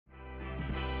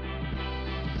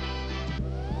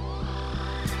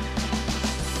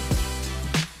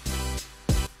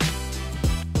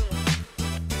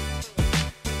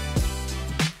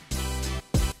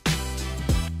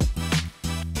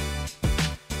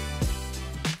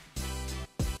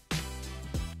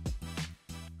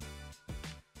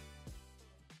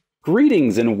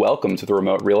Greetings and welcome to the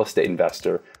Remote Real Estate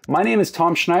Investor. My name is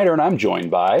Tom Schneider and I'm joined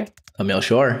by Emil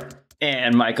Shore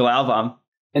and Michael Albaum.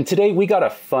 And today we got a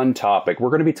fun topic.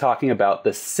 We're going to be talking about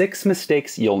the 6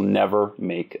 mistakes you'll never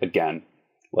make again.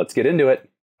 Let's get into it.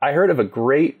 I heard of a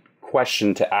great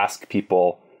question to ask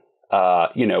people,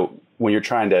 when you're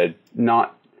trying to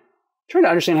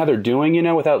understand how they're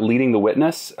doing, without leading the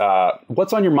witness.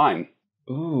 What's on your mind?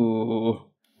 Ooh,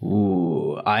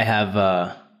 I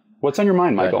have... What's on your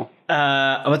mind, Michael?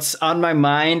 What's on my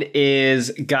mind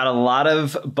is got a lot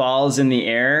of balls in the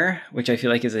air, which I feel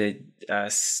like is a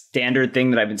standard thing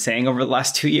that I've been saying over the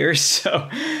last 2 years. So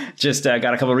just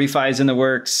got a couple of refis in the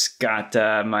works, got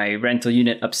my rental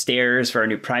unit upstairs for our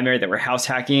new primary that we're house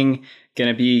hacking,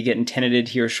 going to be getting tenanted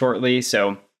here shortly.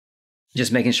 So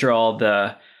just making sure all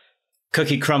the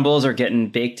cookie crumbles are getting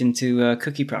baked into a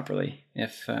cookie properly,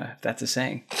 if that's a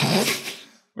saying.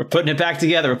 We're putting it back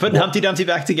together. We're putting Humpty Dumpty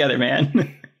back together,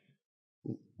 man.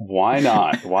 Why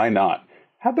not? Why not?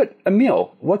 How about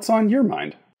Emil? What's on your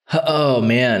mind? Oh,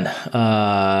 man.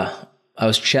 I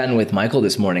was chatting with Michael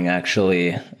this morning, actually.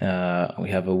 We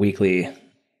have a weekly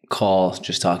call,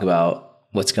 just talk about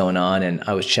what's going on. And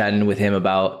I was chatting with him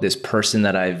about this person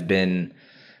that I've been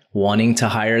wanting to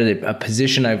hire, a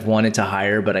position I've wanted to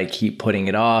hire, but I keep putting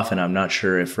it off. And I'm not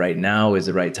sure if right now is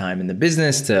the right time in the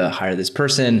business to hire this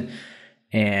person.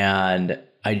 And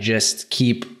I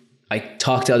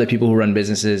talk to other people who run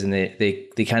businesses and they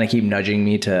kind of keep nudging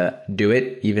me to do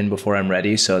it even before I'm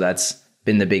ready. So that's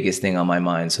been the biggest thing on my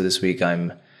mind. So this week I'm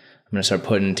going to start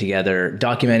putting together,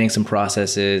 documenting some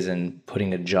processes and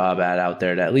putting a job ad out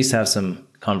there to at least have some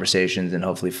conversations and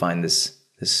hopefully find this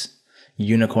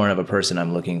unicorn of a person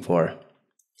I'm looking for.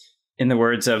 In the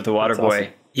words of the water boy,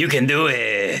 awesome. You can do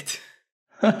it.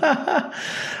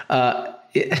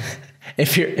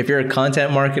 If you're a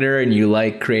content marketer and you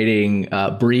like creating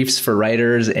briefs for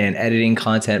writers and editing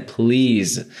content,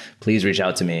 please reach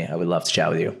out to me. I would love to chat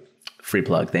with you. Free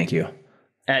plug. Thank you.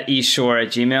 At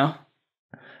eshore@gmail?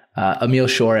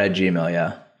 EmilShore@gmail.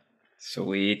 Yeah.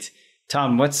 Sweet.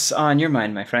 Tom, what's on your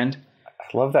mind, my friend?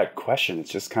 I love that question.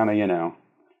 It's just kind of,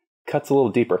 cuts a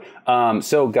little deeper.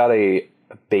 So got a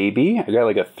baby. I got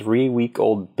like a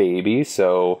 3-week-old baby,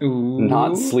 so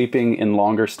not sleeping in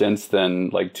longer stints than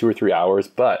like 2 or 3 hours.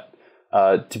 But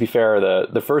to be fair,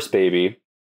 the first baby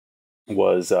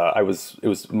was it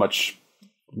was much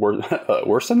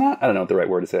worse than that. I don't know what the right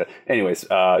word to say. Anyways,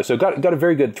 so got a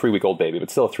very good 3-week-old baby,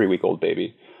 but still a 3-week-old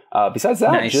baby. Besides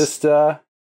that, nice. Just doing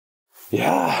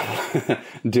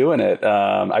it.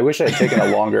 I wish I had taken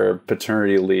a longer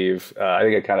paternity leave. I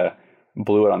think I kind of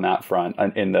blew it on that front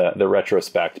in the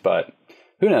retrospect, but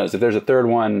who knows? If there's a third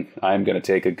one, I'm going to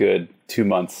take a good 2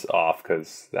 months off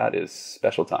because that is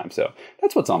special time. So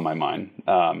that's what's on my mind.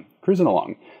 Cruising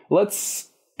along.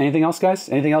 Anything else, guys?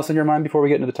 Anything else on your mind before we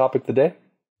get into the topic of the day?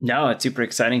 No, it's super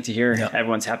exciting to hear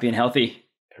everyone's happy and healthy.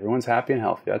 Everyone's happy and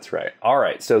healthy. That's right. All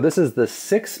right. So this is the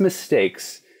 6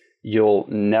 mistakes you'll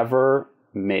never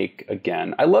make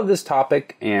again. I love this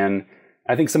topic, and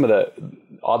I think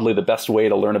oddly, the best way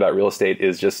to learn about real estate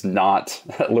is just not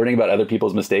learning about other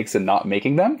people's mistakes and not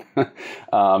making them.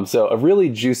 So a really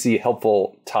juicy,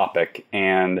 helpful topic.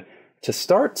 And to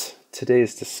start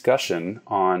today's discussion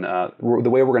on the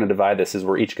way we're going to divide this is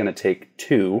we're each going to take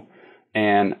 2.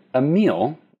 And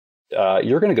Emil,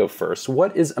 you're going to go first.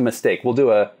 What is a mistake? We'll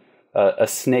do a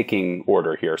snaking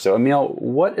order here. So Emil,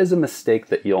 what is a mistake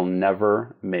that you'll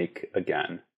never make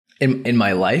again? In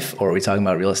my life, or are we talking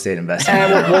about real estate investing?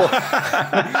 Well,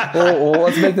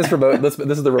 let's make this remote. This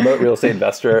is the Remote Real Estate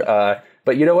Investor.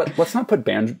 But you know what? Let's not put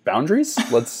boundaries.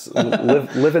 Let's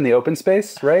live in the open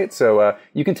space, right? So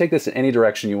you can take this in any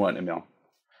direction you want, Emil.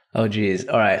 Oh, geez.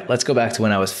 All right. Let's go back to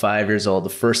when I was 5 years old.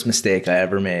 The first mistake I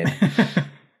ever made.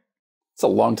 It's a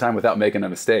long time without making a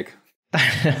mistake.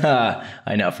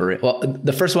 I know, for real. Well,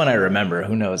 the first one I remember.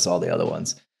 Who knows all the other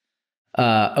ones?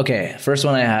 Okay. First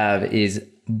one I have is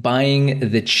buying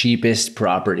the cheapest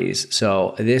properties.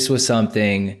 So this was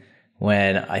something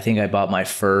when I think I bought my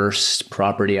first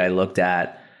property I looked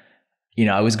at,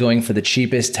 I was going for the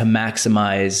cheapest to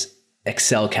maximize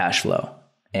Excel cash flow.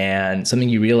 And something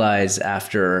you realize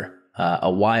after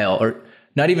a while, or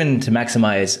not even to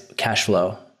maximize cash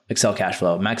flow, Excel cash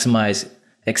flow, maximize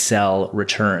Excel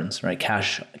returns, right?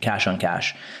 Cash on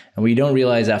cash. And what you don't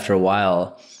realize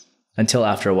until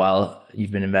after a while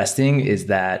you've been investing is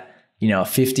that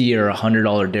 $50 or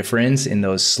 $100 difference in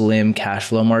those slim cash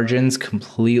flow margins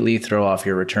completely throw off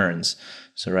your returns.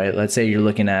 So, right, let's say you're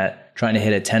looking at trying to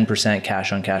hit a 10%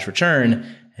 cash on cash return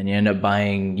and you end up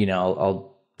buying,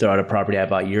 I'll throw out a property I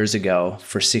bought years ago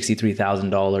for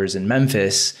 $63,000 in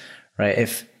Memphis, right?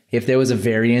 If if there was a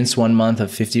variance one month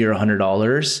of $50 or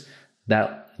 $100,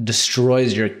 that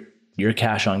destroys your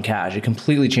cash on cash. It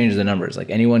completely changes the numbers. Like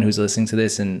anyone who's listening to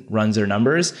this and runs their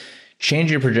numbers,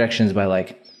 change your projections by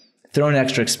like throw an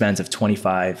extra expense of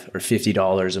 $25 or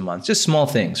 $50 a month, just small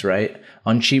things, right?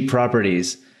 On cheap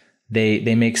properties,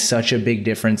 they make such a big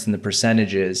difference in the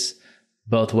percentages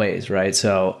both ways, right?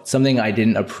 So something I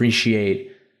didn't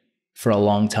appreciate for a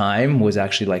long time was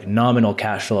actually like nominal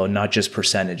cash flow, not just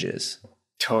percentages.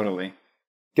 Totally.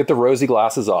 Get the rosy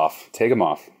glasses off. Take them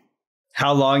off.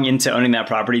 How long into owning that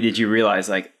property did you realize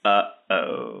like,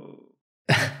 uh-oh?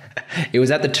 It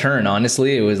was at the turn,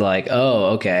 honestly. It was like, oh,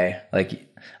 okay. Like,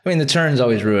 I mean, the turns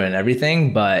always ruin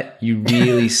everything, but you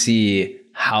really see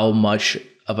how much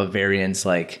of a variance,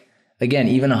 like, again,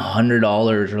 even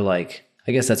 $100 or like,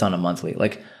 I guess that's on a monthly,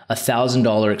 like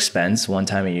 $1,000 expense one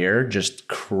time a year just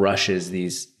crushes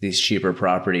these cheaper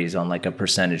properties on like a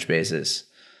percentage basis.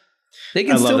 They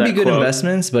can still be good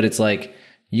investments, but it's like,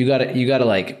 you gotta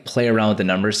like play around with the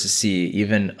numbers to see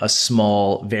even a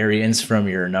small variance from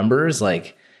your numbers,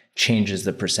 like changes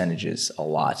the percentages a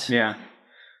lot. Yeah.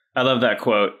 I love that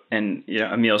quote. And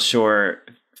Emil Shore,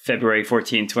 February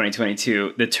 14,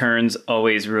 2022, the turns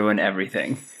always ruin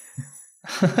everything.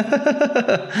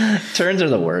 Turns are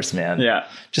the worst, man. Yeah.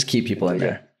 Just keep people in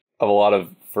there. Of a lot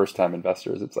of first-time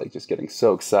investors, it's like just getting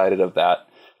so excited of that,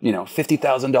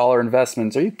 $50,000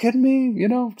 investments. Are you kidding me?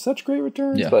 Such great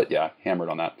returns. Yeah. But yeah, hammered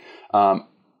on that.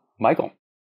 Michael,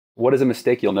 what is a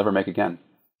mistake you'll never make again?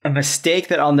 A mistake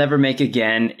that I'll never make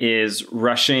again is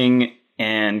rushing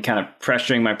and kind of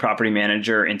pressuring my property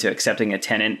manager into accepting a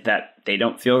tenant that they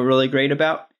don't feel really great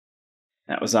about.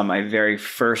 That was on my very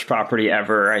first property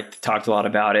ever. I talked a lot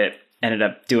about it, ended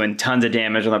up doing tons of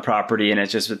damage on the property, and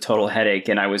it's just a total headache.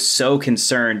 And I was so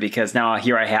concerned because now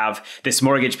here I have this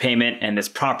mortgage payment and this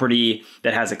property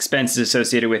that has expenses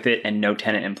associated with it and no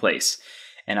tenant in place.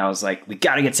 And I was like, we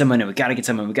got to get someone in. We got to get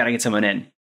someone in.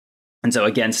 And so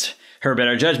against her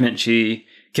better judgment, she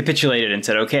capitulated and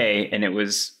said, okay. And it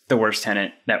was the worst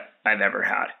tenant that I've ever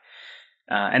had.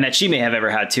 And that she may have ever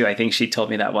had too. I think she told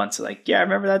me that once, like, yeah, I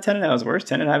remember that tenant. That was the worst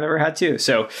tenant I've ever had too.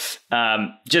 So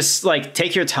just like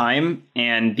take your time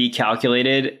and be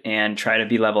calculated and try to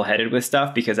be level-headed with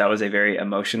stuff, because that was a very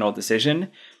emotional decision.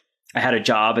 I had a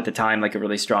job at the time, like a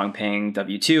really strong paying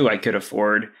W-2. I could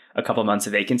afford a couple months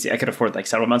of vacancy. I could afford like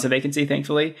several months of vacancy,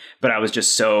 thankfully. But I was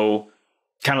just so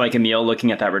kind of like Emil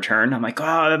looking at that return. I'm like,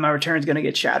 oh, my return's going to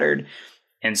get shattered.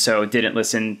 And so didn't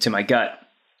listen to my gut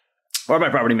or my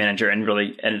property manager, and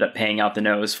really ended up paying out the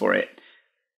nose for it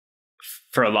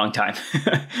for a long time,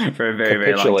 for a very,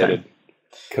 very long time.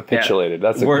 Capitulated.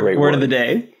 Yeah. That's a great word. Word of the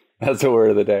day. That's a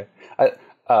word of the day.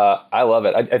 I love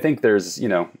it. I think there's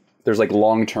like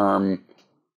long-term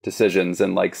decisions,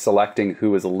 and like selecting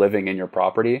who is living in your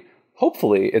property.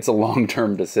 Hopefully it's a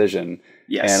long-term decision.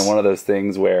 Yes. And one of those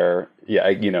things where,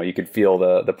 you could feel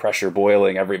the pressure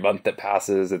boiling every month that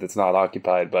passes if it's not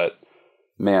occupied, but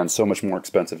man, so much more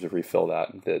expensive to refill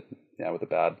that with a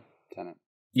bad tenant.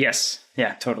 Yes.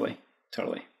 Yeah, totally.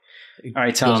 All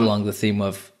right, Tom. Goes along the theme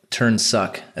of turns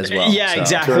suck as well. Yeah, so.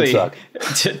 Exactly. Turns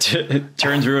suck.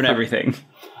 Turns ruin everything.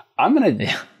 I'm going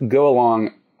to go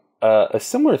along a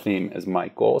similar theme as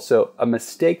Michael. So a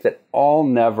mistake that I'll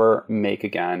never make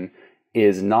again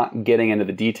is not getting into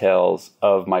the details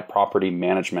of my property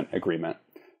management agreement.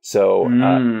 So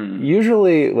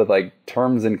usually with like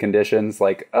terms and conditions,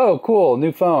 like, oh, cool,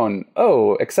 new phone.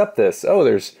 Oh, accept this. Oh,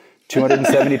 there's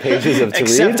 270 pages of to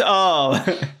accept read. all.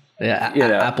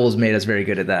 Yeah, Apple's made us very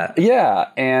good at that. Yeah,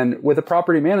 and with a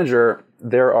property manager,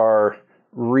 there are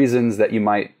reasons that you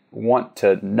might want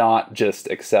to not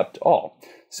just accept all.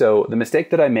 So the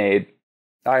mistake that I made,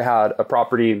 I had a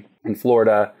property in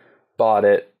Florida, bought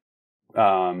it.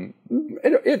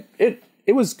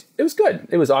 It was good.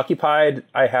 It was occupied.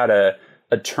 I had a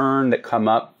turn that come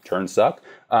up. Turns suck.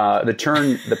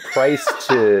 The price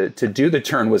to do the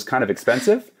turn was kind of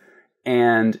expensive,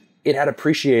 and it had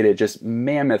appreciated just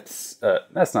mammoths.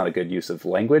 That's not a good use of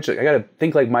language. I got to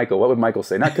think like Michael. What would Michael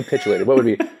say? Not capitulated. What would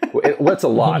be? What's a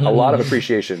lot? A lot of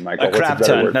appreciation, Michael. A crap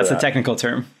ton. That's a technical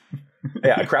term.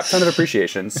 Yeah, a crap ton of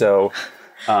appreciation. So,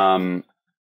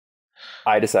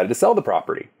 I decided to sell the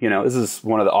property. This is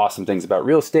one of the awesome things about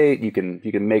real estate. You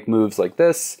can make moves like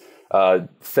this.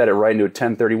 Fed it right into a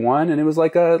 1031, and it was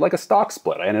like a stock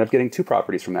split. I ended up getting 2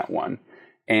 properties from that one.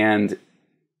 And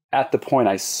at the point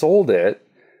I sold it,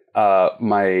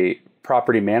 my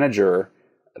property manager,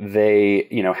 they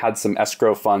had some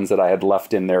escrow funds that I had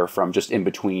left in there from just in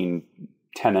between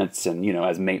tenants and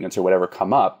as maintenance or whatever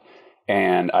come up.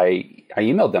 And I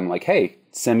emailed them like, hey,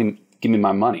 send give me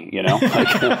my money,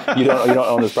 like you don't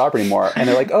own this property anymore. And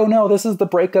they're like, oh no, this is the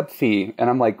breakup fee. And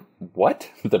I'm like, what?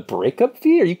 The breakup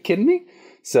fee? Are you kidding me?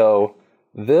 So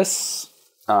this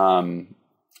Mamma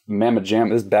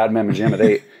Jamma, this bad Mamma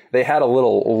Jamma, they had a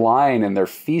little line in their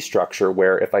fee structure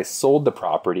where if I sold the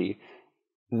property,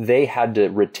 they had to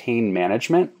retain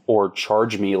management or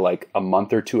charge me like a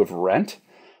month or two of rent.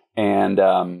 And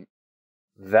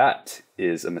that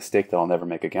is a mistake that I'll never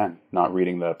make again, not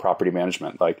reading the property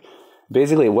management. Like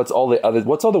basically what's all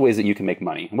the ways that you can make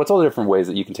money? What's all the different ways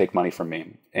that you can take money from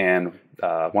me? And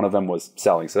one of them was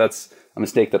selling. So that's a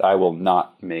mistake that I will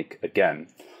not make again.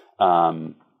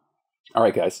 All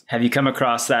right, guys. Have you come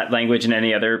across that language in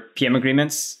any other PM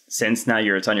agreements since now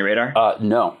it's on your radar?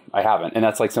 No, I haven't. And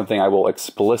that's like something I will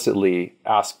explicitly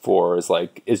ask for is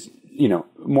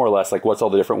more or less like what's all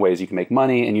the different ways you can make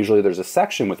money. And usually there's a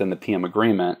section within the PM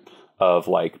agreement of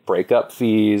like breakup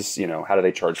fees, how do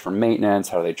they charge for maintenance?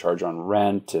 How do they charge on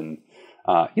rent? And,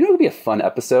 it would be a fun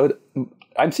episode.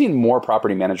 I'm seeing more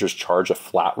property managers charge a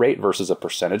flat rate versus a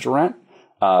percentage rent.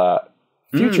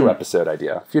 Future episode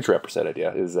idea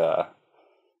is,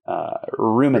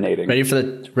 ruminating. Ready for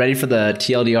the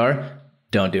TLDR?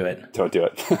 Don't do it. Don't do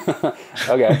it.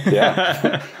 Okay.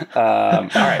 Yeah. All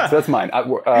right. So that's mine.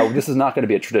 This is not going to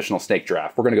be a traditional snake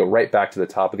draft. We're going to go right back to the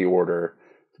top of the order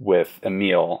with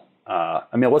Emil.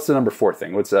 Emil, what's the number 4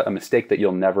 thing? What's a mistake that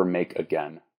you'll never make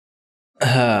again?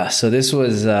 So this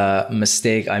was a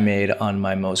mistake I made on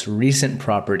my most recent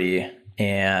property,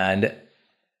 and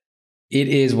it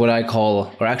is what I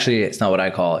call, or actually it's not what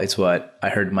I call, it's what I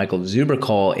heard Michael Zuber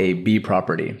call a B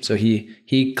property. So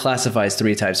he classifies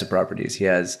 3 types of properties. He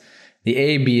has the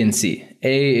A, B, and C.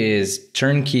 A is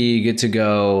turnkey, good to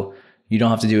go. You don't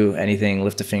have to do anything,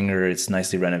 lift a finger, it's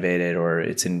nicely renovated, or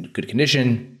it's in good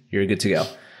condition, you're good to go.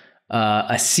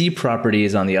 A C property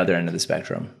is on the other end of the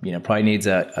spectrum. Probably needs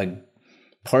a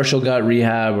partial gut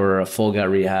rehab or a full gut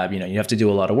rehab. You have to do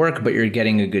a lot of work, but you're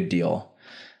getting a good deal.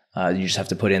 You just have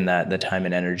to put in the time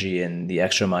and energy and the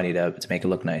extra money to make it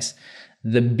look nice.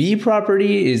 The B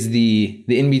property is the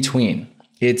in-between.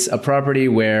 It's a property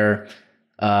where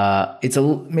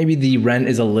maybe the rent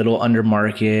is a little under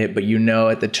market, but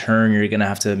at the turn you're going to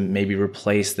have to maybe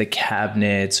replace the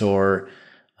cabinets or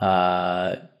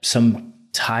some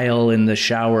tile in the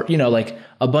shower, like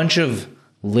a bunch of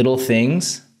little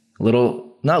things,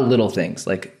 not little things,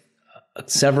 like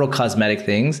several cosmetic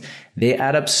things. They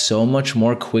add up so much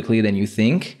more quickly than you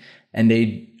think, and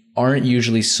they aren't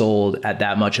usually sold at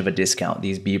that much of a discount,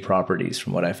 these B properties,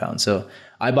 from what I found. So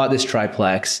I bought this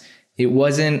triplex. It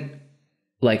wasn't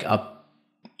like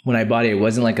when I bought it, it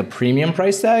wasn't like a premium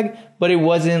price tag, but it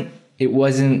wasn't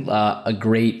a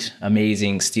great,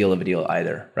 amazing steal of a deal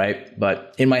either, right?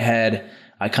 But in my head,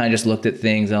 I kind of just looked at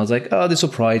things and I was like, oh, this will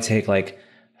probably take like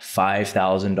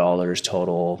 $5,000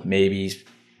 total, maybe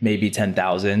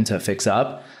 $10,000 to fix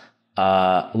up.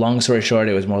 Long story short,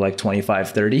 it was more like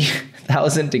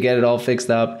 $25,000-$30,000 to get it all fixed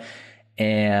up.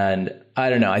 And I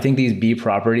don't know. I think these B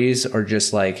properties are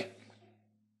just like,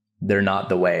 they're not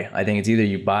the way. I think it's either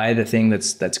you buy the thing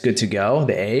that's good to go,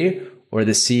 the A, or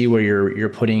the C where you're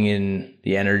putting in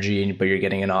the energy, but you're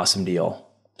getting an awesome deal.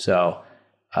 So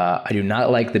I do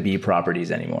not like the B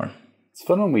properties anymore. It's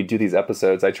fun when we do these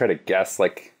episodes. I try to guess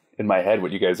like in my head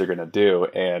what you guys are going to do.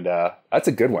 And that's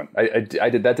a good one.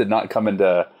 That did not come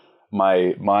into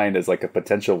my mind as like a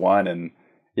potential one. And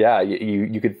yeah,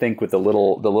 you could think with the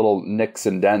little nicks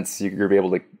and dents, you're be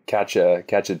able to catch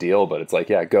a deal, but it's like,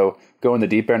 yeah, go in the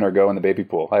deep end or go in the baby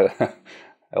pool.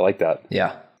 I like that.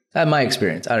 Yeah. That's my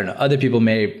experience. I don't know. Other people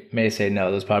may say, no,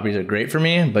 those properties are great for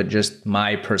me, but just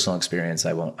my personal experience,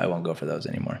 I won't go for those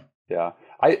anymore. Yeah.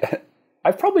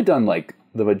 I've probably done like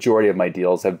the majority of my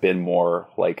deals have been more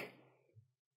like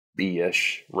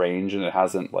B-ish range, and it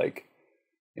hasn't like,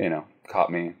 caught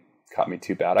me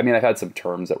too bad. I mean, I've had some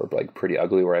terms that were like pretty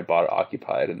ugly where I bought it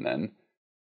occupied and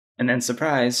then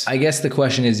surprise. I guess the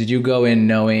question is, did you go in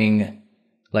knowing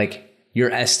like your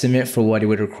estimate for what it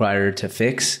would require to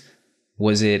fix?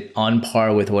 Was it on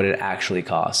par with what it actually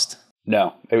cost?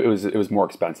 No, it was more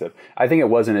expensive. I think it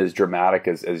wasn't as dramatic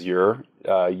as your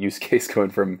use case going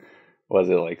from, was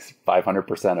it like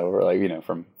 500% over, like,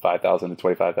 from 5,000 to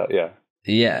 25,000? Yeah.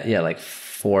 Yeah. Like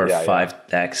 4 or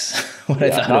 5x what I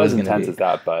thought not it was as intense be. As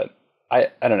that, but I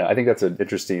don't know. I think that's an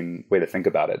interesting way to think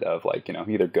about it of like,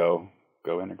 either go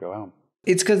in or go out.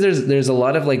 It's because there's a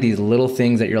lot of like these little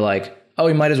things that you're like, oh,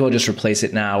 we might as well just replace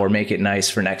it now or make it nice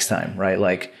for next time, right?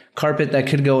 Like carpet that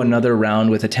could go another round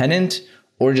with a tenant,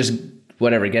 or just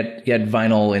whatever, get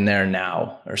vinyl in there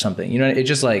now or something. It's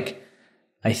just like,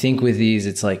 I think with these,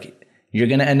 it's like you're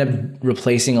going to end up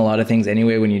replacing a lot of things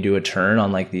anyway when you do a turn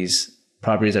on like these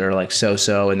properties that are like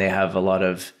so-so, and they have a lot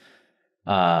of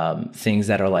things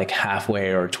that are like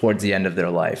halfway or towards the end of their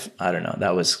life. I don't know.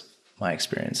 That was my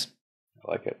experience.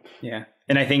 I like it. Yeah.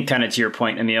 And I think kind of to your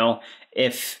point, Emil,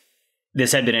 if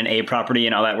this had been an A property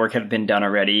and all that work had been done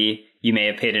already, you may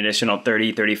have paid an additional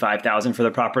 30, 35,000 for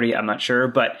the property. I'm not sure,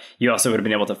 but you also would have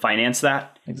been able to finance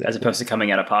that as opposed to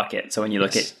coming out of pocket. So when you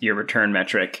look at your return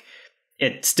metric,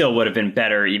 it still would have been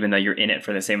better, even though you're in it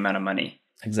for the same amount of money.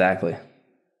 Exactly.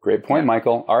 Great point,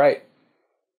 Michael. All right.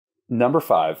 Number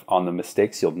 5 on the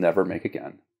mistakes you'll never make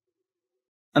again.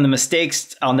 On the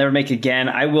mistakes I'll never make again,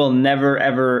 I will never,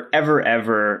 ever, ever,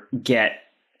 ever get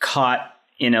caught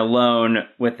in a loan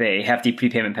with a hefty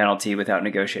prepayment penalty without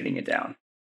negotiating it down.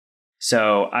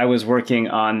 So I was working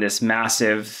on this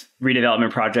massive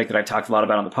redevelopment project that I've talked a lot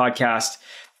about on the podcast.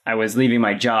 I was leaving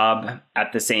my job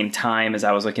at the same time as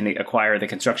I was looking to acquire the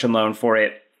construction loan for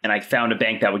it. And I found a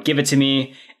bank that would give it to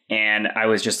me. And I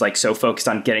was just like so focused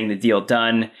on getting the deal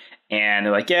done. And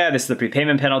they're like, yeah, this is the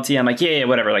prepayment penalty. I'm like, yeah,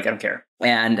 whatever. Like, I don't care.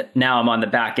 And now I'm on the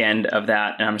back end of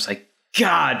that. And I'm just like,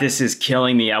 God, this is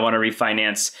killing me. I want to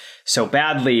refinance so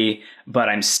badly, but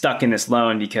I'm stuck in this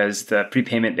loan because the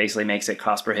prepayment basically makes it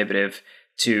cost prohibitive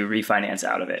to refinance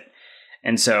out of it.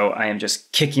 And so I am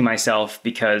just kicking myself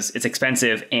because it's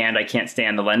expensive and I can't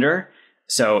stand the lender.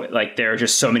 So like there are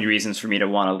just so many reasons for me to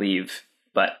want to leave,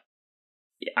 but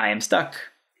I am stuck.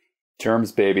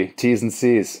 Terms, baby. T's and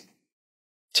C's.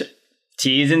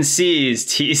 T's and C's.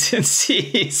 T's and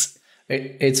C's.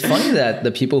 It's funny that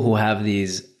the people who have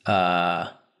these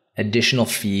additional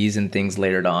fees and things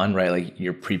later on, right? Like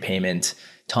your prepayment.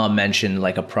 Tom mentioned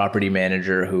like a property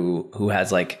manager who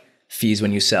has like fees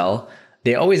when you sell.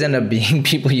 They always end up being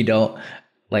people you don't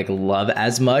like love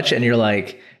as much. And you're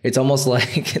like, it's almost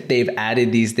like they've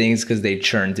added these things because they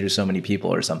churn through so many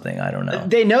people or something. I don't know.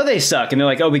 They know they suck. And they're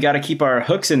like, oh, we got to keep our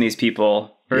hooks in these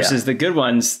people versus the good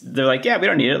ones. They're like, yeah, we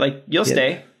don't need it. Like you'll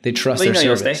stay. They trust their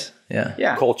service.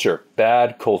 Yeah. Culture.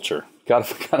 Bad culture.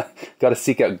 Gotta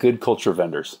seek out good culture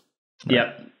vendors. Right.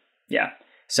 Yep. Yeah.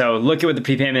 So look at what the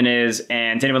prepayment is.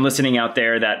 And to anyone listening out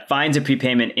there that finds a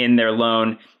prepayment in their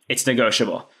loan, it's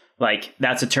negotiable. Like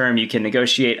that's a term you can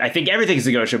negotiate. I think everything's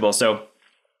negotiable. So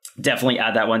definitely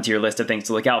add that one to your list of things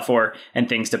to look out for and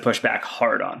things to push back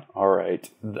hard on. All right.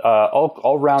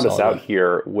 I'll round us out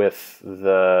here with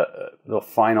the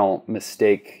final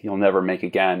mistake you'll never make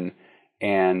again.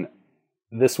 And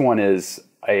this one is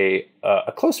a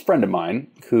close friend of mine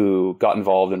who got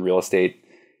involved in real estate.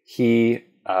 He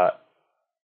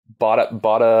bought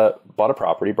a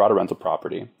rental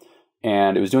property,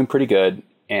 and it was doing pretty good.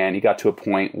 And he got to a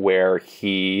point where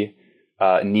he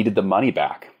needed the money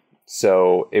back.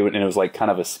 So it was like kind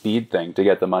of a speed thing to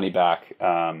get the money back.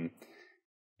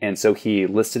 And so he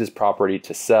listed his property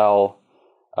to sell.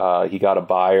 He got a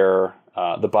buyer.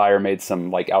 The buyer made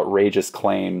some like outrageous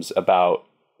claims about,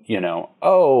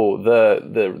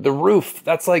 the roof,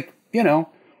 that's like,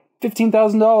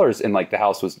 $15,000. And like the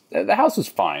house was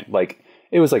fine. Like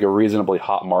it was like a reasonably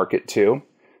hot market too.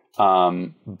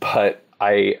 But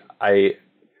I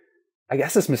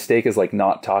guess this mistake is like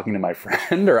not talking to my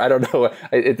friend, or I don't know.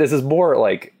 This is more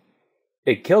like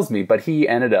it kills me, but he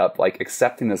ended up like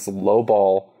accepting this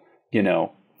lowball,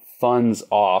 funds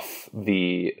off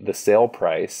the sale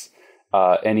price.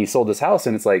 And he sold his house,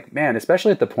 and it's like, man,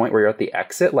 especially at the point where you're at the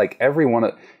exit, like every one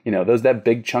of, that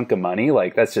big chunk of money,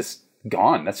 like that's just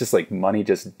gone. That's just like money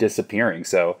just disappearing.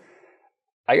 So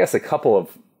I guess a couple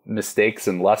of mistakes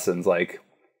and lessons, like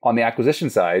on the acquisition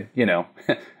side,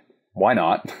 why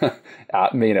not,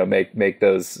 make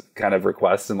those kind of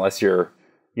requests unless you're,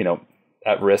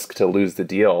 at risk to lose the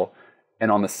deal.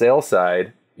 And on the sale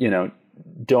side,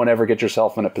 don't ever get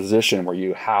yourself in a position where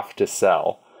you have to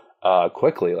sell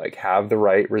quickly. Like have the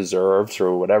right reserves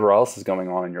or whatever else is going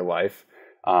on in your life,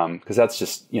 because that's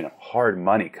just hard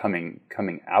money coming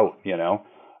out.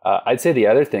 I'd say the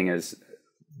other thing is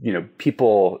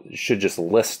people should just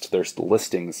list their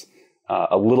listings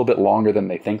a little bit longer than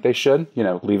they think they should.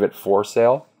 Leave it for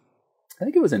sale. I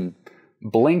think it was in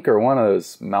Blink or one of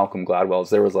those Malcolm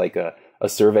Gladwell's. There was like a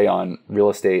survey on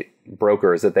real estate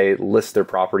brokers that they list their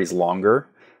properties longer.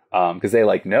 Because they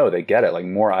they get it. Like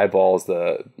more eyeballs,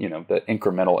 the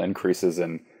incremental increases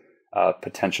in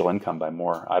potential income by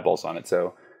more eyeballs on it.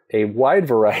 So a wide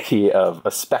variety of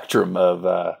a spectrum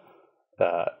of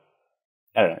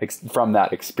from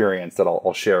that experience that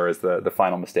I'll share as the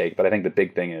final mistake. But I think the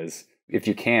big thing is if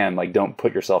you can, don't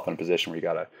put yourself in a position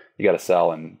where you gotta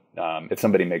sell. And if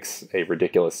somebody makes a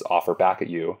ridiculous offer back at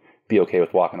you, be okay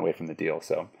with walking away from the deal.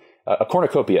 So a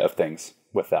cornucopia of things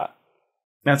with that.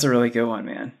 That's a really good one,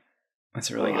 man. That's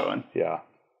a really good one. Yeah.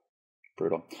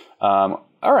 Brutal. All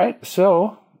right.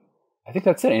 So I think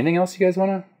that's it. Anything else you guys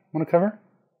want to cover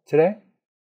today?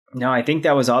 No, I think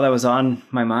that was all that was on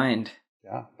my mind.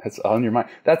 Yeah, that's on your mind.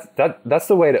 That's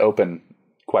the way to open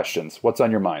questions. What's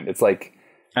on your mind? It's like,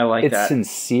 I like it's that.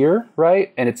 sincere,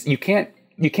 right? And you can't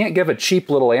give a cheap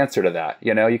little answer to that.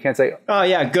 You can't say, oh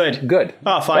yeah, good.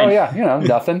 Oh, fine. Oh yeah,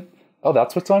 nothing. Oh,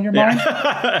 that's what's on your mind?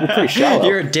 You're pretty shallow.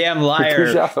 You're a damn liar.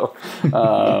 You're pretty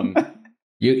shallow.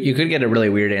 You could get a really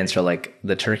weird answer like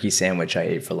the turkey sandwich I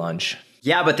ate for lunch.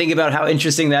 Yeah, but think about how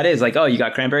interesting that is. Like, oh, you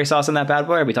got cranberry sauce on that bad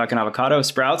boy? Are we talking avocado,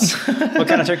 sprouts? What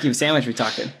kind of turkey sandwich are we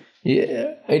talking?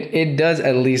 Yeah, it does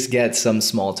at least get some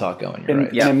small talk going. You're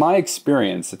right. In my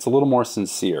experience, it's a little more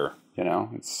sincere.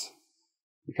 It's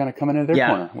you're kind of coming into their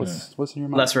corner. What's in your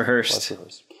mind? Less rehearsed.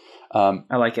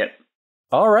 I like it.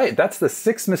 All right, that's the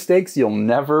 6 mistakes you'll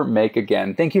never make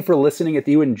again. Thank you for listening. If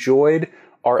you enjoyed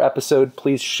our episode,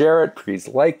 please share it, please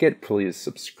like it, please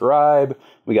subscribe.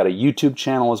 We got a YouTube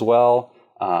channel as well.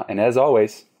 And as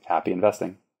always, happy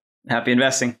investing. Happy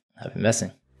investing. Happy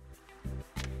investing.